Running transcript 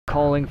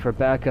calling for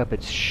backup.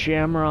 It's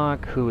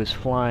Shamrock who is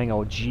flying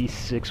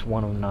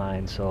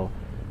G6109, so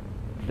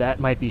that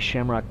might be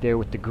Shamrock there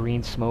with the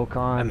green smoke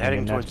on. I'm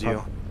heading towards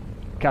you.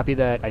 Copy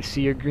that. I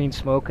see your green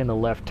smoke in the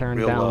left turn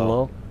Real down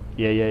low.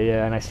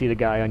 Yeah, and I see the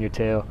guy on your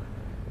tail.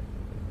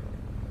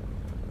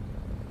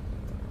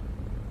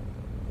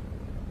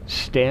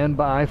 Stand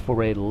by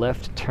for a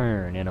left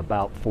turn in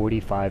about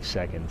 45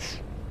 seconds.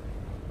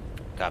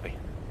 Copy.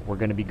 We're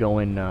going to be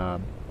going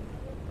about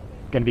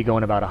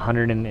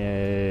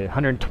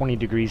 120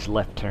 degrees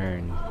left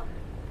turn.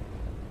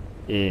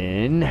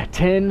 In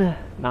 10,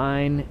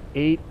 9,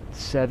 8,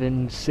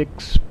 7,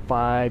 6,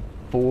 5,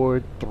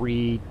 4,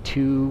 3,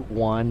 2,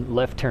 1.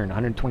 Left turn,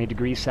 120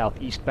 degrees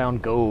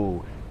southeastbound.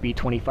 Go.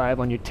 B25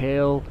 on your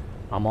tail.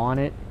 I'm on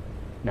it.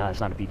 No, it's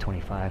not a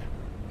B25.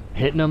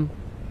 Hitting them.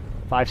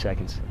 5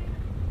 seconds.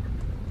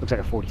 Looks like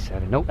a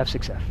 47. Nope,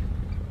 F6F.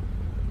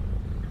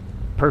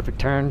 Perfect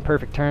turn,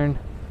 perfect turn.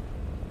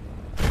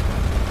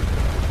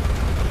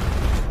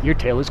 Your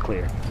tail is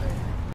clear.